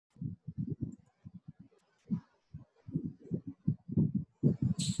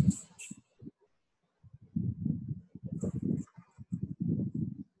Good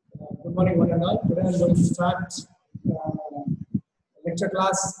morning, one and all. Today I'm going to start lecture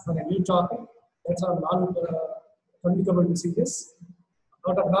class on a new topic. That's our non-communicable diseases.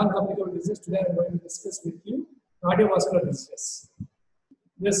 Out of non-communicable diseases, today I'm going to discuss with you cardiovascular diseases.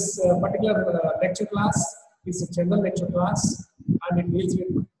 This particular lecture class is a general lecture class, and it deals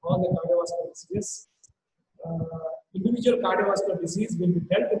with all the cardiovascular diseases. Individual cardiovascular disease will be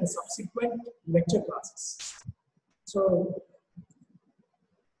dealt in the subsequent lecture classes. So,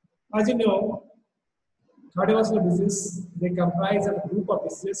 as you know, cardiovascular disease, they comprise of a group of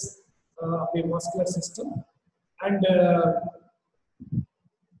diseases of the vascular system and the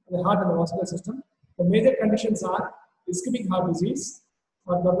heart and the vascular system. The major conditions are ischemic heart disease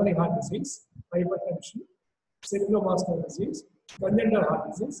or coronary heart disease, hypertension, cerebrovascular disease, congenital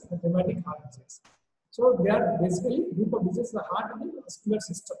heart disease, and rheumatic heart disease. So they are basically a group of diseases of the heart and the vascular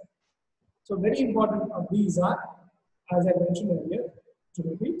system. So very important of these are, as I mentioned earlier, to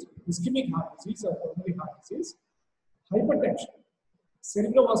repeat, ischemic heart disease or coronary heart disease, hypertension,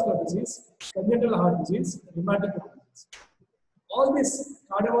 cerebrovascular disease, congenital heart disease, rheumatic heart disease. All these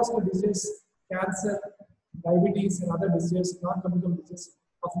cardiovascular diseases, cancer, diabetes, and other diseases, non-communicable diseases,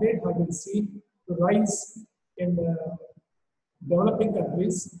 of late have been seen to rise in developing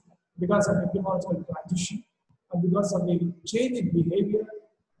countries because of epidemiological transition and because of the change in behavior,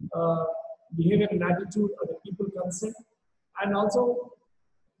 behavior and attitude of the people concerned, and also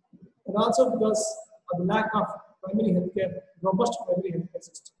because of the lack of primary healthcare, robust primary healthcare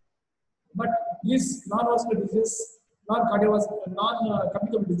system. But these non-vascular diseases,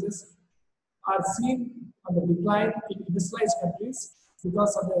 non-communicable diseases are seen on the decline in industrialized countries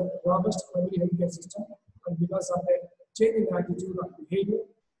because of the robust primary healthcare system and because of the change in attitude and behavior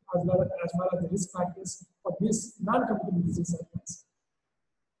as well as the risk factors for these non-communicable diseases.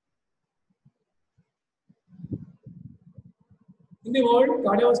 In the world,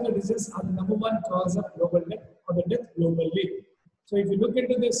 cardiovascular diseases are the #1 cause of global death or the death globally. So if you look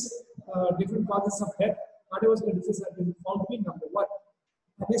into this different causes of death, cardiovascular disease have been found to be #1.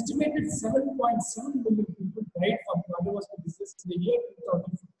 An estimated 7.7 million people died from cardiovascular disease in the year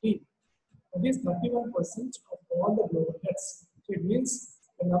 2015. That is 31% of all the global deaths. So it means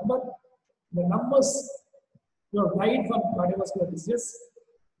the numbers who have died from cardiovascular disease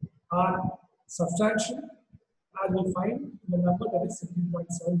are substantial, as we find the number that is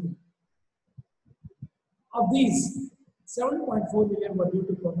 17.7 million. Of these, 7.4 million were due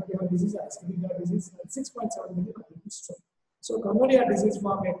to coronary heart disease, ischemic heart disease, and 6.7 million were due to stroke. So coronary heart disease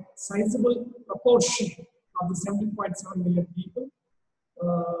form a sizable proportion of the 17.7 million people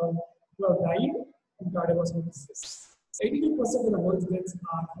who have died from cardiovascular disease. 82% of the world's deaths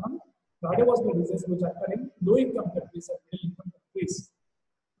are from cardiovascular disease which occur in low-income countries and middle-income countries.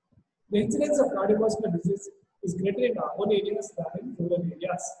 The incidence of cardiovascular disease is greater in urban areas than in rural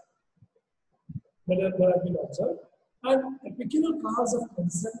areas. That has been observed. And a peculiar cause of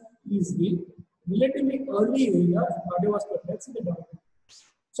concern is the relatively early area of cardiovascular deaths in the developing countries.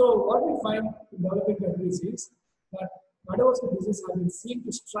 So what we find in developing countries is that cardiovascular disease has been seen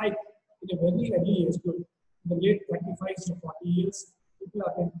to strike in a very early age group. In the late 25 to 40 years, people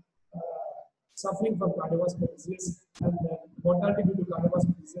have been suffering from cardiovascular disease, and mortality due to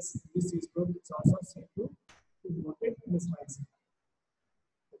cardiovascular disease in this age group is also seen to be noted in this rising.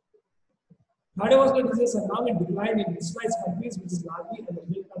 Cardiovascular disease are now in decline in industrialized countries, which is largely a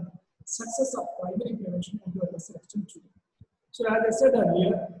result of success of primary prevention and to a lesser extent treatment. So, as I said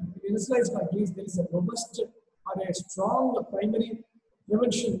earlier, in industrialized countries, there is a robust or a strong primary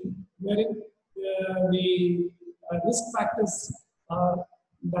prevention wherein the risk factors are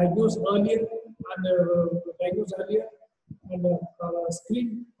diagnosed earlier and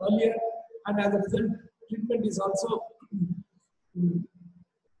screened earlier, and as a result, treatment is also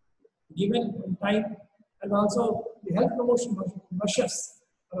given in time, and also the health promotion measures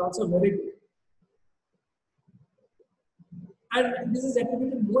are also very good. And this is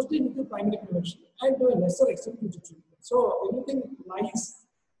attributed mostly to primary prevention and to a lesser extent to treatment. So everything lies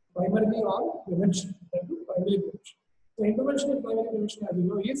primarily on prevention, primary prevention. So intervention in primary prevention, as you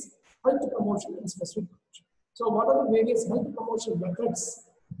know, is health promotion and specific prevention. So what are the various health promotion methods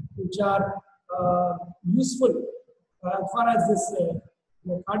which are useful as far as this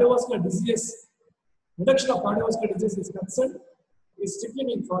cardiovascular disease, reduction of cardiovascular disease is concerned, is strictly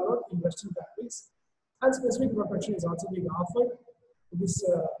being followed in Western countries, and specific protection is also being offered to this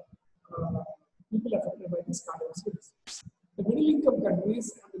people affected by this cardiovascular disease. The middle-income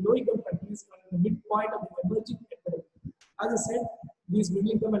countries and the low-income countries are in the midpoint of the emerging epidemic. As I said, these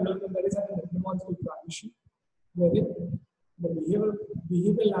middle-income and low-income countries are in the epidemiological transition, wherein the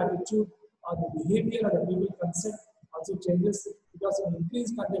behavioral attitude or the behavior of the people consent also changes because of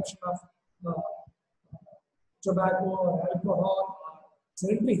increased consumption of tobacco or alcohol or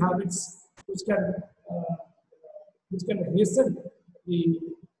sedentary habits, uh, which can hasten the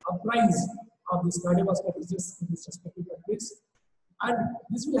uprise of this cardiovascular disease in these respective countries. And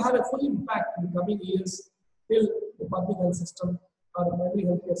this will have a full impact in the coming years till the public health system or the primary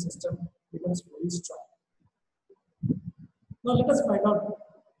healthcare system becomes fully strong. Now let us find out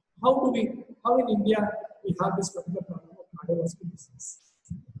how in India we have this particular problem of cardiovascular disease.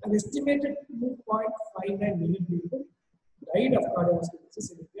 An estimated 2.59 million people died of cardiovascular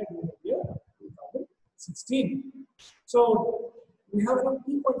disease in India during the year 2016. So we have around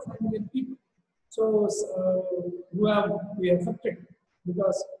 2.5 million people who have been affected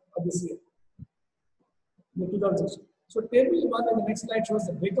because of this year, the 2016. So table 1 in the next slide shows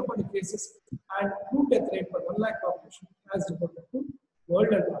the breakup of the cases and true death rate per 1 lakh population as reported to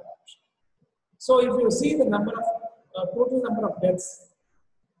World Health Organization. So if you see the number of total number of deaths,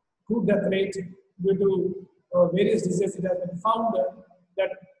 true death rate due to various diseases, it has been found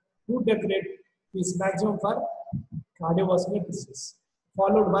that true death rate is maximum for cardiovascular disease,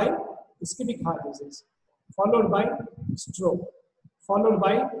 followed by ischemic heart disease, followed by stroke, followed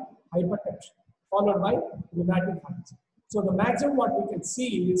by hypertension, followed by rheumatic heart disease. So the maximum what we can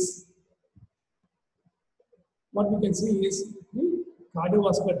see is the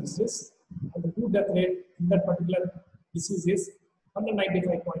cardiovascular disease, and the true death rate in that particular disease is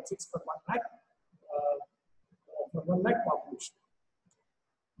 195.6 per 1 lakh population.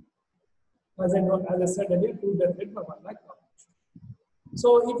 As I said earlier, true death rate per 1 lakh population. So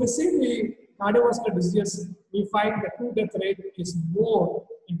if you see the cardiovascular disease, we find the true death rate is more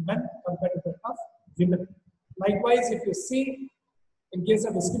in men compared to that of women. Likewise, if you see in case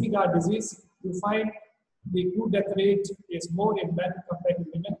of ischemic heart disease, you find the true death rate is more in men compared to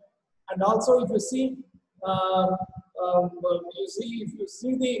women. And also, if you see, if you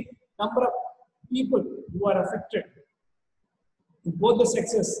see the number of people who are affected in both the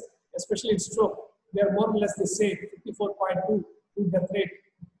sexes, especially in stroke, they are more or less the same, 54.2 true death rate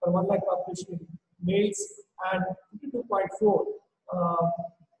per 1 lakh population in males and 52.4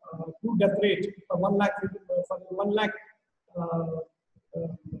 true death rate for 1 lakh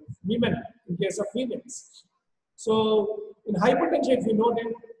women in case of females. So in hypertension, if you note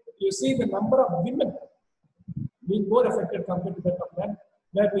it, you see the number of women being more affected compared to that of men,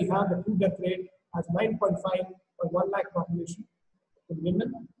 where we have the true death rate as 9.5 per 1 lakh population in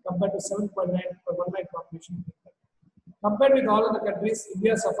women compared to 7.9 per 1 lakh population in men. Compared with all other countries,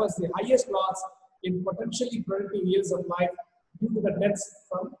 India suffers the highest loss in potentially productive years of life due to the deaths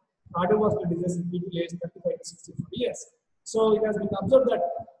from cardiovascular disease in people aged 35 to 64 years. So it has been observed that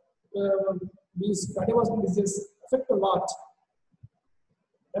these cardiovascular diseases affect a lot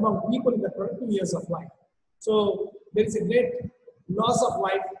among people in the productive years of life. So there is a great loss of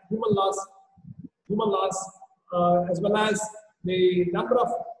life, human loss, as well as the number of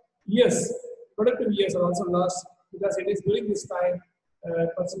years, productive years are also lost because it is during this time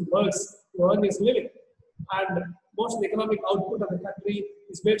person works to earn his living, and most of the economic output of the country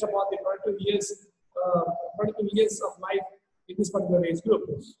is based upon the productive years of life in this particular age group.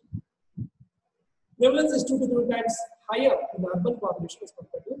 Prevalence is 2 to 3 times higher in the urban population as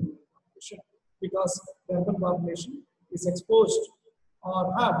compared to the rural population, because the urban population is exposed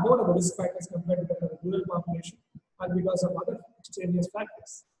or have more of the risk factors compared to the rural population, and because of other extraneous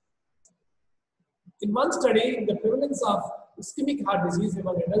factors. In one study, the prevalence of ischemic heart disease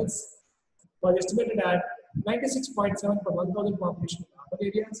among adults was estimated at 96.7 per 1,000 population in urban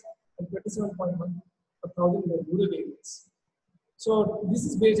areas and 27.1 per 1,000 in the rural areas. So this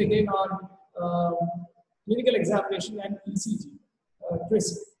is based again on clinical examination and ECG,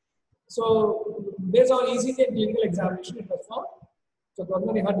 twist. So based on ECG and clinical examination, it was found so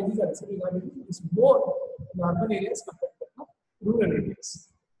coronary heart disease and ischemic heart disease is more in urban areas compared to rural areas.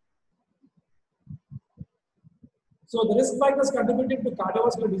 So the risk factors contributing to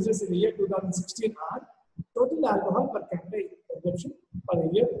cardiovascular disease in the year 2016 are total alcohol per capita consumption per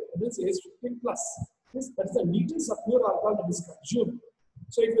year adults age 15 plus. That is the liters of pure alcohol that is consumed.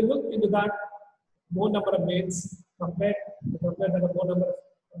 So if you look into that, more number of males compared to the more number of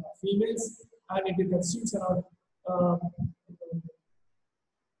females, and it consumes around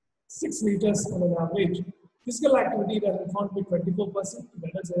 6 liters on an average. Physical activity has been found to be 24%,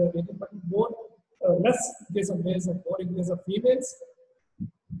 adults are 18%, more less in case of males and more in case of females.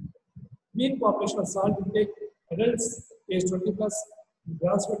 Mean population of salt intake, adults age 20 plus,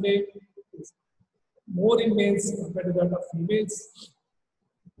 grams per day is more in males compared to that of females.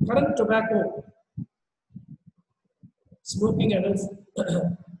 Current tobacco Smoking adults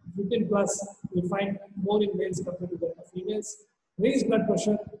 15 plus, we find more in males compared to that of females. Raised blood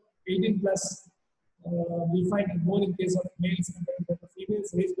pressure 18 plus, we find more in case of males compared to that of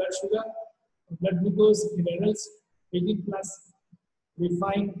females. Raised blood sugar, blood glucose in adults 18 plus, we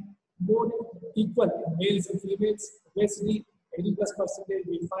find more equal in males and females. Obesity 80 plus percentage,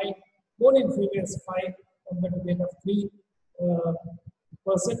 we find more in females 5 compared to that of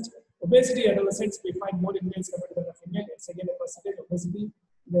 3%. Obesity adolescents, we find more in males compared to that of female. It's again a percentage obesity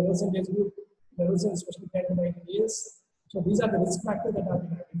in the adolescent age group, in adolescents especially 10 to 19 years. So these are the risk factors that have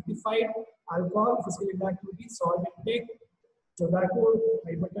been identified: alcohol, physical inactivity, salt intake, tobacco,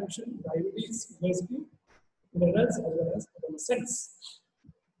 hypertension, diabetes, obesity in adults as well as adolescents.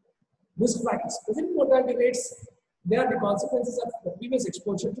 Risk factors. Present mortality rates, they are the consequences of the previous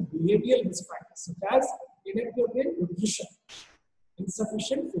exposure to behavioral risk factors such as inappropriate nutrition,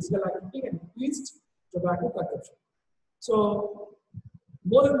 insufficient physical activity, and increased tobacco consumption. So,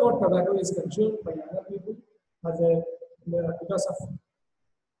 more and more tobacco is consumed by younger people because of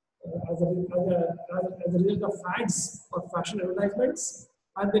as a result of fads or fashion advertisements,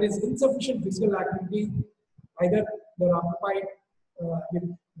 and there is insufficient physical activity. Either they are occupied with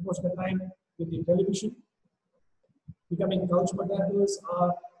most of the time with the television, becoming couch potatoes,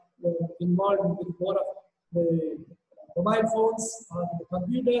 or involved with more of the mobile phones or the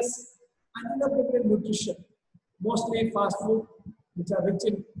computers, and inappropriate nutrition, mostly fast food, which are rich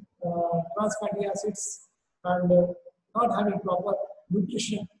in trans fatty acids and not having proper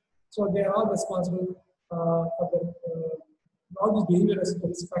nutrition. So they are all responsible for all these behavioral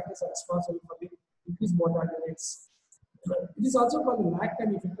risk factors are responsible for the increased mortality rates. It is also called the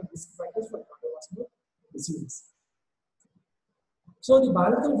lifetime effect of risk factors for cardiovascular diseases. So the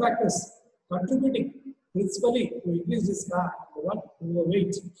biological factors contributing principally to increase risk are one,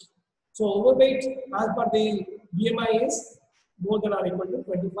 overweight. So overweight as per the BMI is more than or equal to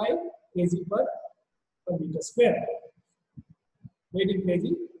 25 kg per meter square. Weight in kg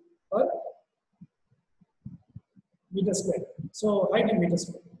per meter square. So height in meter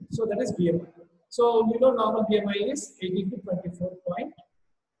square. So that is BMI. So you know normal BMI is 18 to 24.5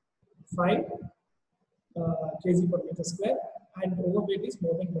 kg per meter square, and overweight is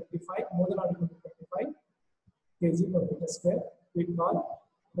more than 25, more than or equal to 25 kg per meter square. We call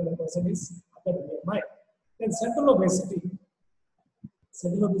when a person is under BMI. Then central obesity.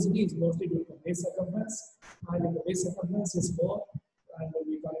 Central obesity is mostly due to waist circumference, and if the waist circumference is more, and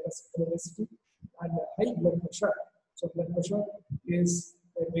we call it as central obesity, and high blood pressure. So blood pressure is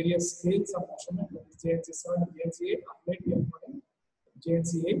various scales of measurement, like JNC 7 and JNC 8. Update we are calling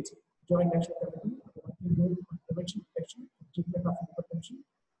JNC 8, Joint National Committee on Working Group on Prevention, Detection, and Treatment of Hypertension.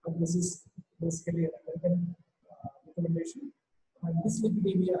 And this is basically an American recommendation. And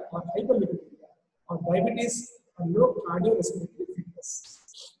dyslipidemia or hyperlipidemia or diabetes and low cardiorespiratory fitness.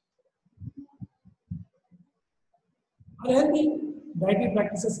 Unhealthy dietary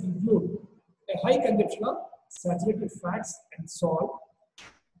practices include a high consumption of saturated fats and salt,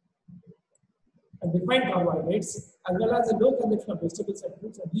 and refined carbohydrates, as well as a low consumption of vegetables and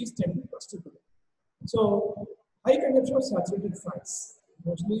fruits, and these tend to prostitute. So, high consumption of saturated fats,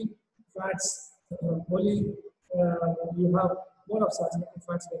 mostly fats, you have more of saturated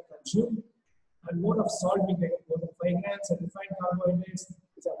fats being consumed, and more of salt being taken, more than 5 grams, and refined carbohydrates,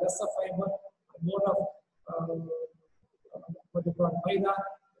 which are less of fiber, and more of what they call maida,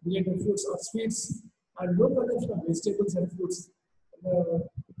 related fruits or sweets, and low consumption of vegetables and fruits.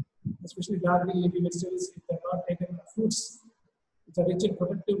 Especially dark green leafy vegetables, if they are not taken, fruits which are rich in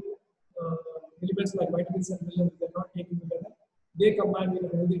protective elements like vitamins and minerals, if they are not taken together, they combine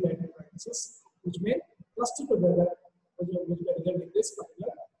with healthy dietary practices, which may cluster together, which may result in this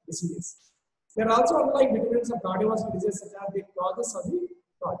particular disease. There are also underlying determinants of cardiovascular disease, such as the causes of the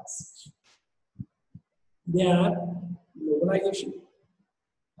causes. They are globalization,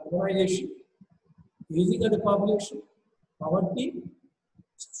 urbanization, aging of the population, poverty,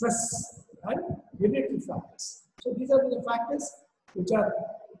 stress, and hereditary factors. So these are the factors which are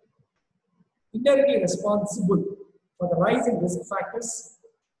indirectly responsible for the rise in risk factors,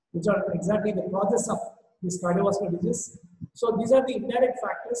 which are exactly the causes of this cardiovascular disease. So these are the indirect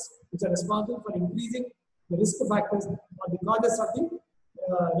factors which are responsible for increasing the risk factors or the causes of the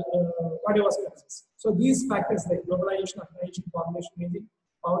cardiovascular disease. So these factors like globalization, urbanization, population aging,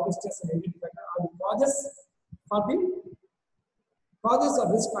 poverty, stress, and hereditary factors are the causes for the causes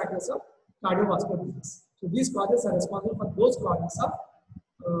or risk factors of cardiovascular disease. So these causes are responsible for those causes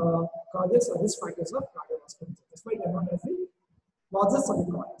or risk factors of cardiovascular disease. That's why they are known as the causes of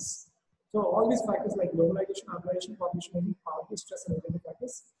the causes. So all these factors like globalization, urbanization, population aging, poverty, stress, and hereditary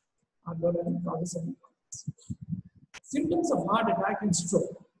factors are known as the causes of the causes. Symptoms of heart attack and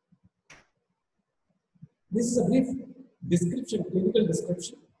stroke. This is a brief description, clinical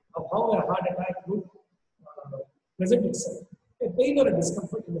description of how a heart attack would present itself. A pain or a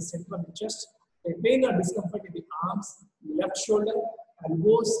discomfort in the center of the chest, a pain or discomfort in the arms, left shoulder,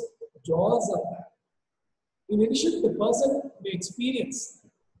 elbows, jaws or back. In addition, the person may experience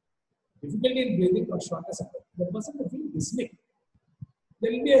difficulty in breathing or shortness of breath. The person may feel dyspneic. There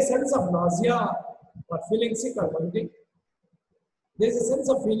will be a sense of nausea or feeling sick or vomiting. There is a sense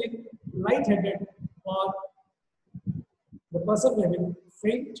of feeling lightheaded, or the person may be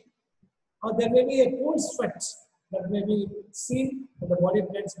faint, or there may be a cold sweat that may be seen, and the body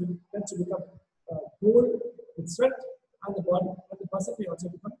tends to become cold with sweat, and the person may also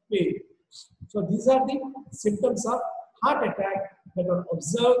become pale. So these are the symptoms of heart attack that are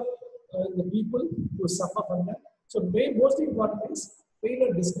observed in the people who suffer from that. So most important is pain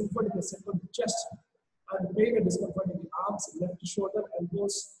or discomfort in the center of the chest, and pain or discomfort in the arms, left shoulder,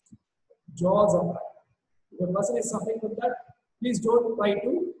 elbows, jaws, and back. If the person is suffering from that, please don't try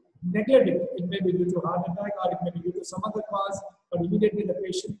to neglect it. It may be due to heart attack, or it may be due to some other cause, but immediately the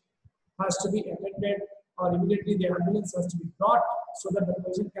patient has to be attended, or immediately the ambulance has to be brought so that the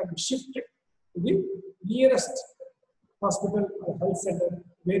patient can be shifted to the nearest hospital or health center,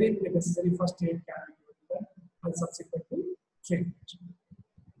 wherein the necessary first aid can be given and subsequently treatment.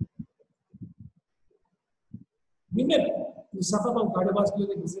 Women who suffer from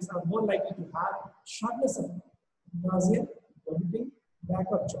cardiovascular disease are more likely to have shortness of breath, nausea, vomiting, back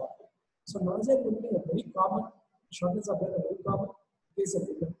or jaw. So nausea and vomiting are very common. Shortness of breath are very common in case of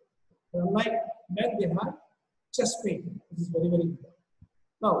women. Unlike men, they have chest pain, which is very, very important.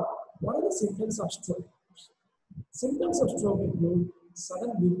 Now, what are the symptoms of stroke? Symptoms of stroke include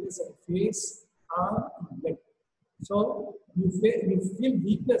sudden weakness of the face, arm, and leg. So you feel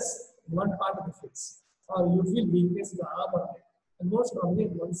weakness in one part of the face, or you feel weakness in the arm or leg, and most commonly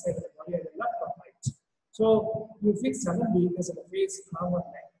on one side of the body, either left or right. So you feel sudden weakness in the face, arm, or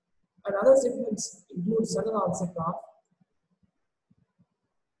leg. And other symptoms include sudden onset cough,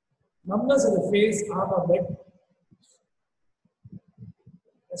 numbness of the face, arm, or leg,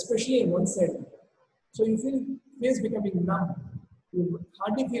 especially in one side. So you feel face becoming numb. You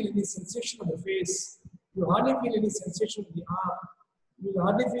hardly feel any sensation of the face. You hardly feel any sensation of the arm. You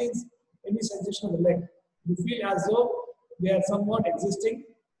hardly feel any sensation of the leg. You feel as though they are somewhat existing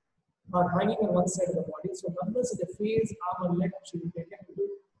or hanging on one side of the body. So numbness of the face, arm, or leg should be taken into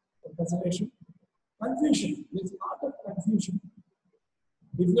consideration. Confusion. There is a lot of confusion.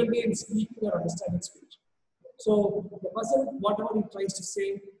 Difficulty in speaking or understanding speech. So the person, whatever he tries to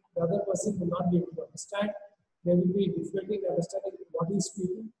say, the other person will not be able to understand. There will be difficulty in understanding what he is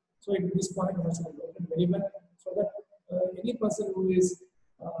speaking. So at this point, it has to be noted very well, so that any person who is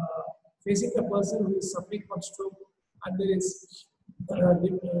facing the person who is suffering from stroke, and there is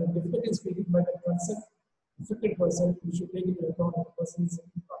difficulty in speaking by the concerned affected person, we should take into account the person is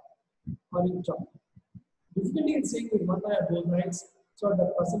or in job. Difficulty in seeing with one eye or both eyes, so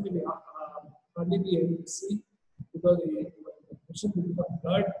the person will be hardly be able to see, because the vision will become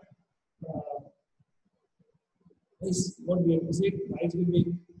blurred. Eyes won't be able to see. Eyes will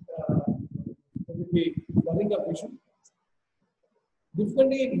be blurring of vision.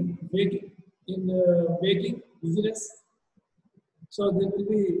 Difficulty in waking, dizziness. So there will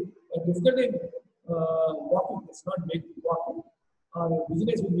be a difficulty in walking. It's not walking.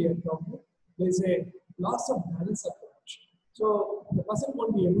 Dizziness will be a problem. There is a loss of balance of connection. So the person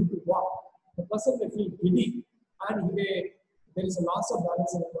won't be able to walk. The person may feel giddy, and there is a loss of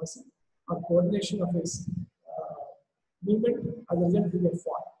balance in the person, or coordination of his movement. As a result, he may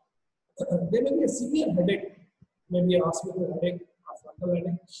fall. There may be a severe headache, maybe a hospital headache, a frontal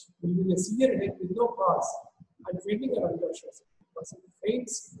headache. There will be a severe headache with no cause, and fainting or unconscious. The person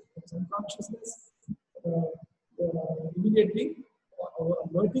faints, becomes unconsciousness, immediately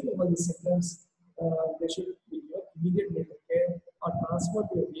alerting over the symptoms. They should be immediate medical care, or transfer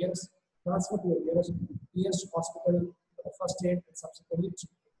to your nearest hospital for the first aid and subsequently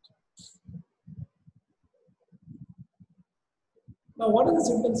treatment. Now, what are the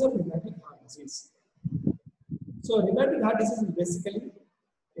symptoms of rheumatic heart disease? So, rheumatic heart disease is basically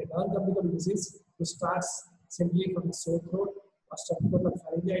a non-communicable disease which starts simply from the sore throat or streptococcal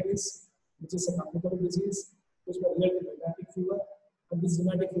pharyngitis, which is a communicable disease which will result in rheumatic fever, and this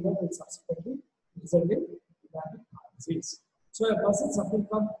rheumatic fever will subsequently result in rheumatic heart disease. So, a person suffering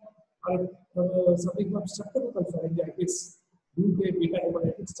from streptococcal pharyngitis due to beta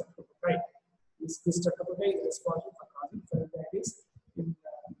hemolysate streptococci. This streptococci is responsible for causing pharyngitis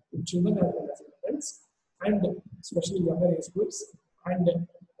in children as well as adults, and especially younger age groups. And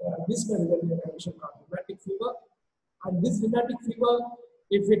this may result in a condition called rheumatic fever, And this rheumatic fever,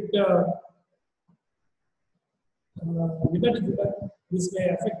 if it rheumatic fever, this may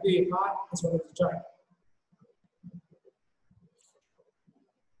affect the heart as well as the joint.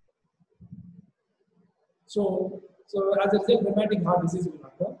 So as a result, rheumatic heart disease will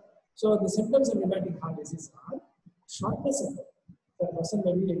occur. So the symptoms of rheumatic heart disease are shortness of breath. The person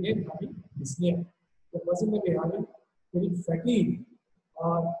may be again having dyspnea. The person may be having very fatigue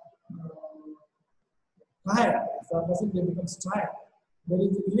or tired. If the person becomes tired, there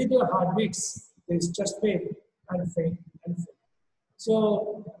is irregular heartbeats, there is chest pain and faint and faint.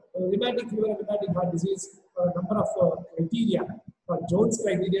 So rheumatic fever and rheumatic heart disease are a number of criteria for Jones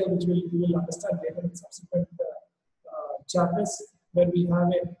criteria, which we will understand later in subsequent chapters, where we have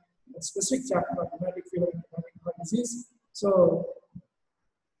a specific chapter on rheumatic fever and rheumatic heart disease. So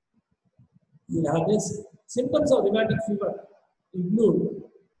we'll have this. Symptoms of rheumatic fever include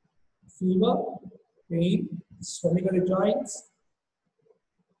fever, pain, swelling of the joints,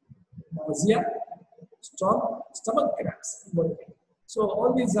 nausea, stomach cramps. So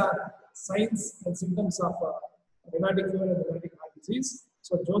all these are signs and symptoms of rheumatic fever and rheumatic heart disease.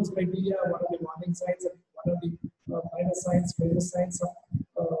 So Jones criteria, one of the warning signs and one of the minor signs, major signs of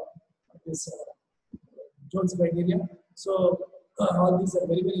this Jones criteria. So all these are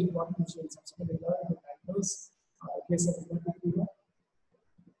very, very important, which will subsequently learn to diagnose a case of rheumatic fever.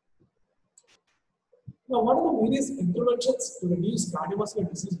 Now, what are the various interventions to reduce cardiovascular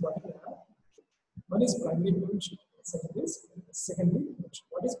disease? One is primary prevention. Second is secondary prevention.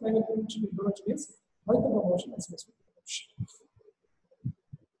 What is primary prevention? Intervention is health promotion and specific prevention.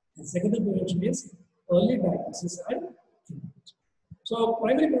 And secondary prevention is early diagnosis and treatment. So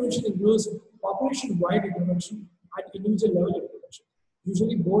primary prevention includes population-wide intervention and individual level intervention.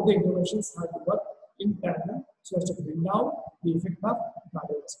 Usually both the interventions have to work in tandem so as to bring down the effect of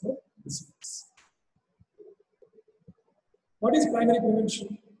cardiovascular disease. What is primary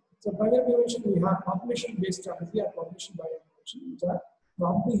prevention? So primary prevention, we have population-based strategy and population-wide intervention, which are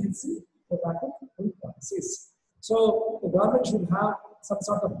comprehensive tobacco control policies. So the government should have some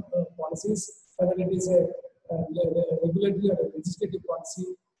sort of policies, whether it is a regulatory or a legislative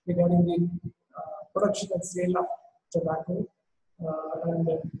policy regarding the production and sale of tobacco, and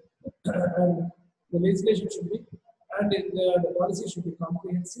the legislation should be, and the policy should be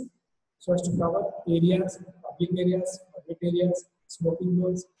comprehensive, so as to cover areas, public areas, private areas, smoking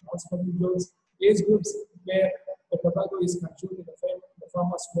zones, non-smoking zones, age groups where the tobacco is consumed in the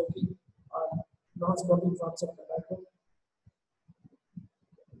form of smoking or non-smoking forms of tobacco.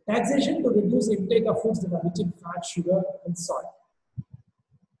 Taxation to reduce intake of foods that are rich in fat, sugar, and salt.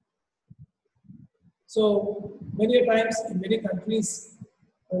 So many times in many countries,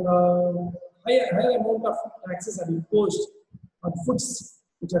 higher amount of taxes are imposed on foods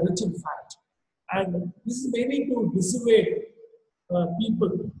which are rich in fat, and this is mainly to dissuade people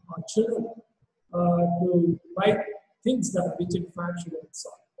or children to buy things that are rich in fat, sugar, and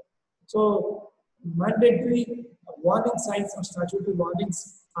salt. So mandatory warning signs or statutory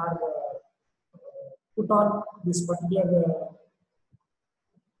warnings are put on this particular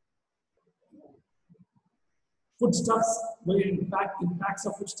foodstuffs, where in packs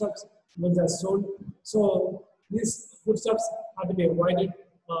of foodstuffs when they are sold. So these foodstuffs have to be avoided,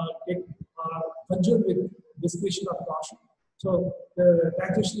 consumed with discretion or caution. So the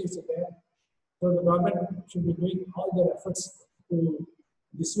taxation is there. So the government should be doing all their efforts to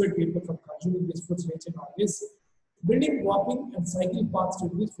dissuade people from consuming these foods rich in all this. Building walking and cycling paths to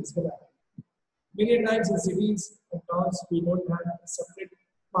increase physical activity. Many times in cities and towns, we don't have a separate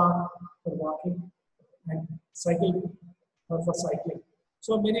path for walking and cycling or for cycling.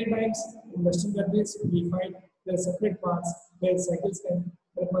 So many times in Western countries, we find there are separate paths where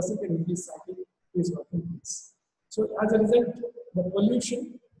a person can increase cycling to his working place. So as a result, the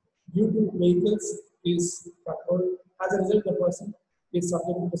pollution due to vehicles is controlled. As a result, the person is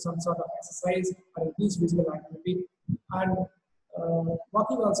subject to some sort of exercise or increased physical activity. And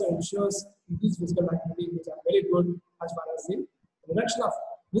walking also ensures increased physical activity, which are very good as far as the reduction of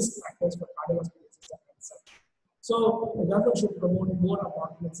risk factors for cardiovascular disease are concerned. So the government should promote more of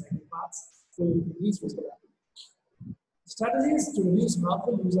walking and cycling paths to increase physical activity. Strategies to reduce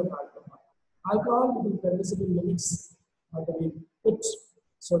harmful use of alcohol. Alcohol within permissible limits are to be put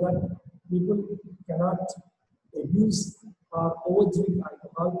so that people cannot abuse or overdrink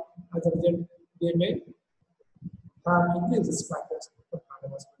alcohol. As a result, they may have increased risk factors for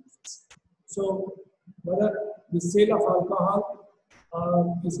cardiovascular disease. So whether the sale of alcohol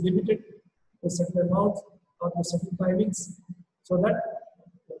is limited to a certain amount or to certain timings, so that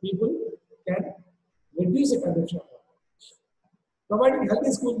the people can reduce the consumption of alcohol. Providing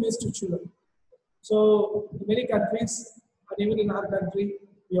healthy school meals to children. So in many countries, and even in our country,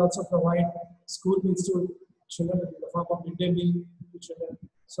 we also provide school meals to children in the form of midday meal to children.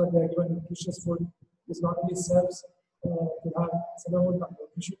 So they are given nutritious food. This not only serves to have some amount of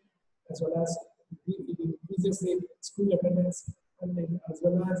nutrition, as well as it increases the school attendance, and as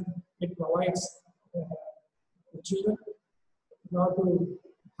well as it provides the children now to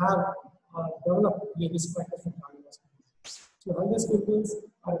have develop the risk factors for cardiovascular. So healthy schools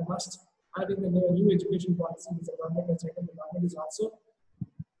are a must. And in the new education policy, which the government has taken, the government is also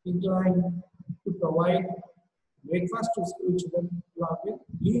inclined to provide breakfast to school children along with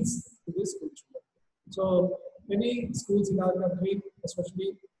meals to the school children. So many schools in our country,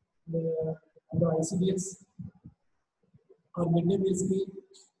 especially the ICDS or midday meal scheme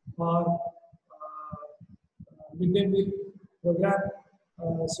or midday meal program.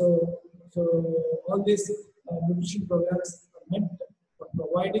 So all these nutrition programs are meant for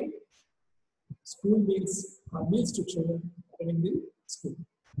providing school meals or meals to children attending the school.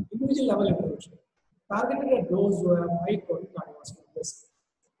 Individual level intervention targeted at those who have high cardiovascular risk.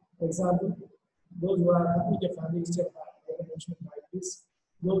 For example, those who are having a family history of hypertension and diabetes,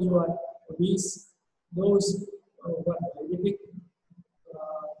 those who are obese, those who are diabetic,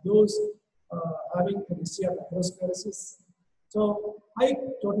 those having a history of atherosclerosis. So, high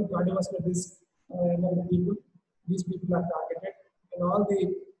total cardiovascular risk among the people, these people are targeted, and all the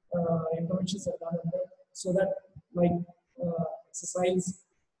interventions are done under so that, like exercise,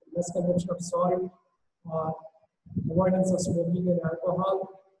 less consumption of salt, avoidance of smoking and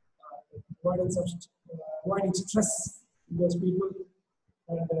alcohol, avoiding stress in those people,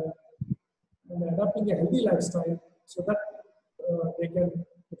 and, and adopting a healthy lifestyle so that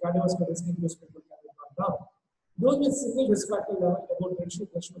the cardiovascular risk in those people can be brought down. Those with single risk factor level about mentioned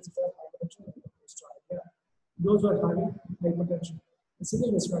hypertension and cholesterol. Those who are having hypertension, a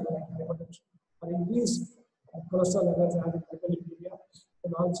single risk factor like hypertension, or increased cholesterol levels and hyperlipidemia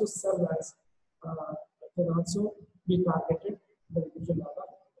can also serve as can also be targeted by the individual level of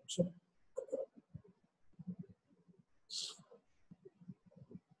hypertension.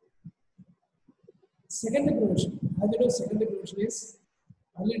 Secondary prevention. As you know, secondary prevention is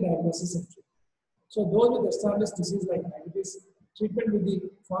early diagnosis and treatment. So those with established disease like diabetes, treatment with the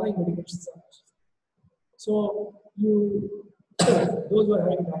following medications are used. So those who are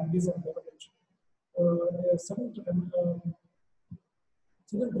having diabetes and hypertension, certain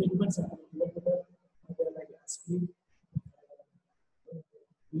treatments are given to them. They are like aspirin,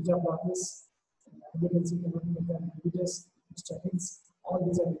 beta blockers, ambulance inhibitors, statins. All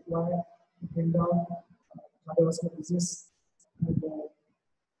these are required to bring down cardiovascular disease. And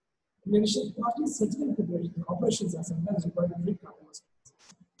in addition, partly surgical preparation, operations are sometimes required to treat cardiovascular disease.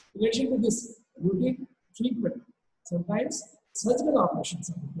 In addition to this routine treatment, sometimes surgical operations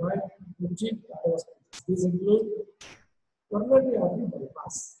are required to treat cardiovascular disease. These include coronary artery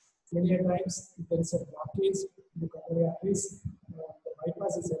bypass. Many times, if there is a blockage in the coronary arteries, the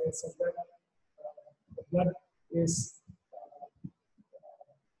bypass is arranged such that the blood is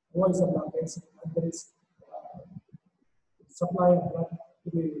avoids the blockage, and there is supply of blood to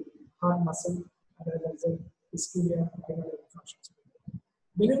the heart muscle, and as a result, ischemia and renal functions.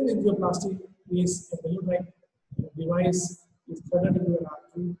 Balloon angioplasty is a balloon-like device is threaded into an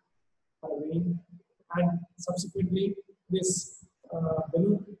artery or a vein, and subsequently this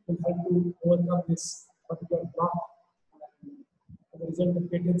balloon will help to overcome this particular block. As a result, the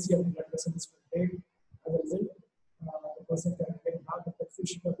patency of the blood vessel is maintained. As a result, the person can have the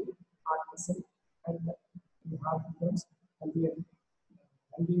perfusion of the heart muscle, and the heart becomes healthy and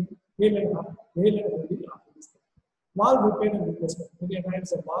healthy after this thing. Valve repair and replacement. Many times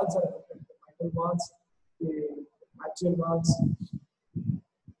the valves are affected. The mitral valves, the axial valves,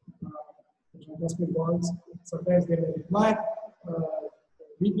 tricuspid valves. Sometimes they may require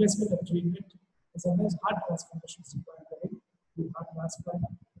replacement and treatment. And sometimes heart transformation is required. The heart transplant,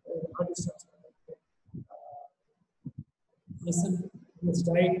 heart is transplanted. Person who has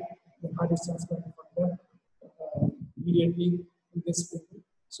died, the heart is transplanted from them immediately in this people.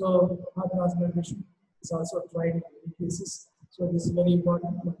 So heart transplantation is also tried in many cases. So this is very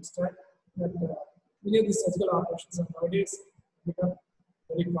important to understand that many of these surgical operations are nowadays become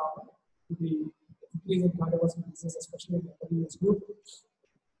very common to the increase in cardiovascular disease, especially in the early age group.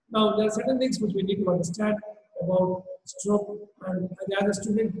 Now there are certain things which we need to understand about stroke, and as a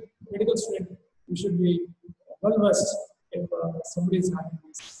student, medical student, you should be well versed if somebody is having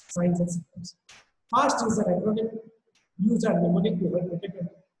these signs and symptoms. FAST is an acronym used as mnemonic to help detect and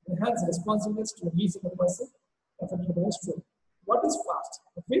enhance responsiveness to needs of the person affected by a stroke. What is FAST?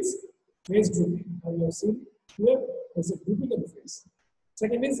 The face drooping. As you have seen here, there is a drooping of the face.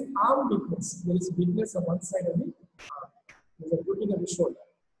 Second is arm weakness. There is weakness on one side of the arm. There is a drooping of the shoulder.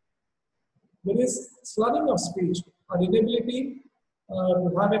 There is slurring of speech or inability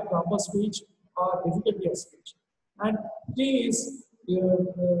to have a proper speech or difficulty of speech. And T is the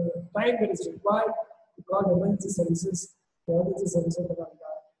time that is required to call emergency services. The emergency services that are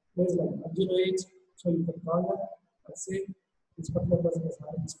placed like 108, so you can call them and say this particular person is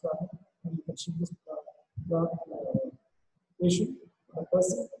having this problem, and you can shift this patient or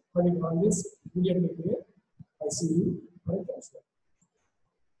person having all this immediately to a ICU or a counselor.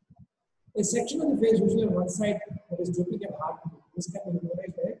 A section of the face usually on one side that is drooping and hard to move. This can be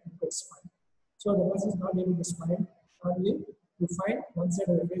recognized by a crooked spine. So the person is not able to spine, only you find one side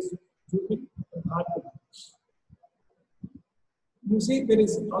of the face drooping and hard to move. You see there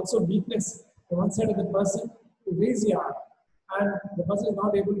is also weakness on one side of the person to raise the arm, and the person is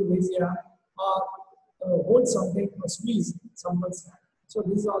not able to raise the arm or hold something or squeeze someone's hand. So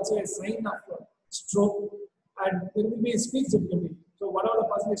this is also a sign of stroke, and there will be a speech difficulty. So whatever the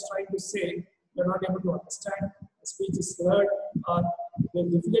person is trying to say, you're not able to understand. The speech is slurred, or the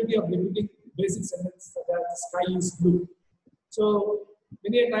difficulty of repeating basic sentences such as the sky is blue. So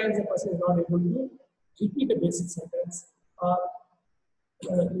many times the person is not able to repeat a basic sentence, or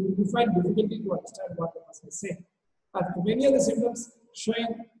you find difficulty to understand what the person is saying. And many of the symptoms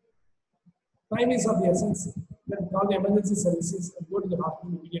showing time is of the essence, then call the emergency services and go to the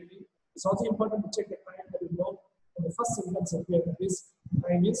hospital immediately. It's also important to check the time that you know when the first symptoms appear, that this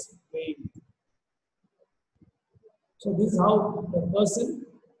time is vague. So this is how the person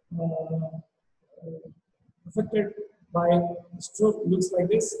affected by stroke looks like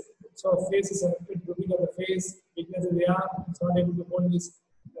this. So face is affected, drooping of the face, weakness in the arm, it's not able to hold this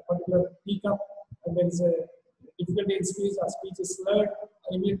particular teacup, and there is a difficulty in speech, or speech is slurred,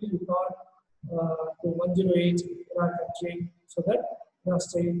 and immediately you call to 108 in our country so that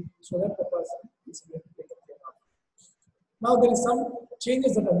so that the person is able to take care of. Now there is some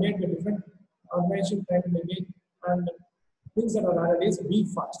changes that are made by different organization time and again, and things that are added is be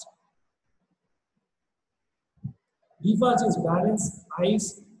fast. Be fast is balance,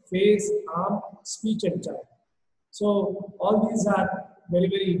 eyes, face, arm, speech, and time. So all these are very,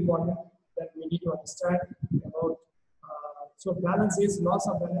 very important that we need to understand about. So balance is loss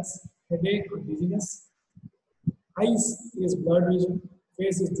of balance, headache or dizziness. Eyes is blurred vision,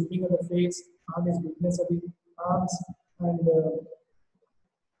 face is drooping of the face, arm is weakness of the arms, and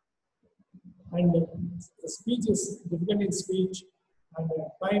the speech is difficult in speech, and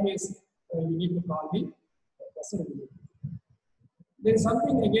time is you need to call the person. There is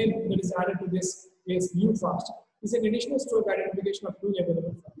something again that is added to this is new fast. It's an additional stroke identification of tool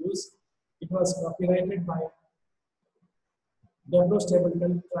available for use. It was copyrighted by Deborah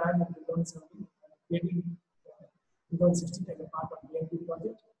Stapleton, Clan in 2017, created 2016 as a part of the BNP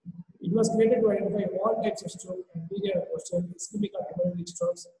project. It was created to identify all types of stroke, anterior, posterior, ischemic or hemorrhagic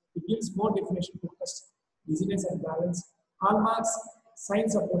strokes. It gives more definition to test dizziness and balance, hallmarks,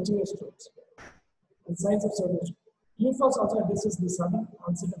 signs of posterior strokes, and signs of cerebral stroke. UFOS also addresses the sudden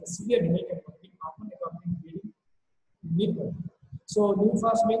onset of a severe headache and vomiting, often accompanying bleeding mid-birth. So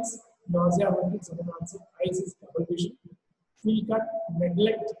UFOS means nausea, vomiting, sudden onset, eyes is double vision, feel cut,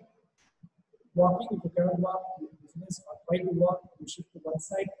 neglect, walking, if you cannot walk, dizziness, or try to walk, you shift to one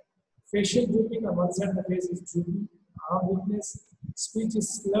side. Facial drooping on one side of the face is drooping, arm weakness, speech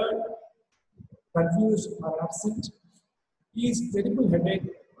is slurred, confused, or absent. Is terrible headache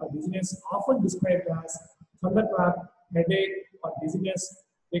or dizziness, often described as thunderclap, headache, or dizziness,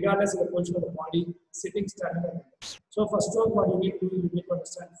 regardless of the position of the body, sitting, standing, and moving. So for stroke, what you need to do, you need to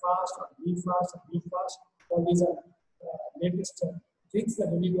understand fast, or be fast, or be fast. All these are latest things that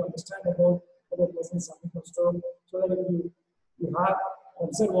you need to understand about whether the person is suffering from stroke, so that if you have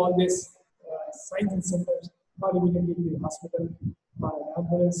observe all these signs and symptoms, how you can get to the hospital or an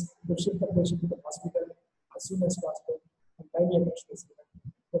ambulance to ship the patient to the hospital as soon as possible, and timely attention is given.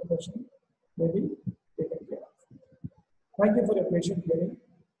 The patient may be taken care of. Thank you for your patient hearing.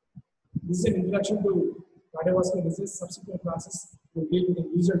 This is an introduction to cardiovascular disease. Subsequent classes will deal with the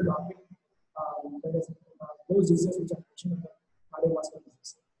usual topic, that is those diseases which are mentioned in the cardiovascular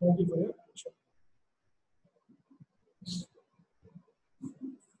disease. Thank you for your attention.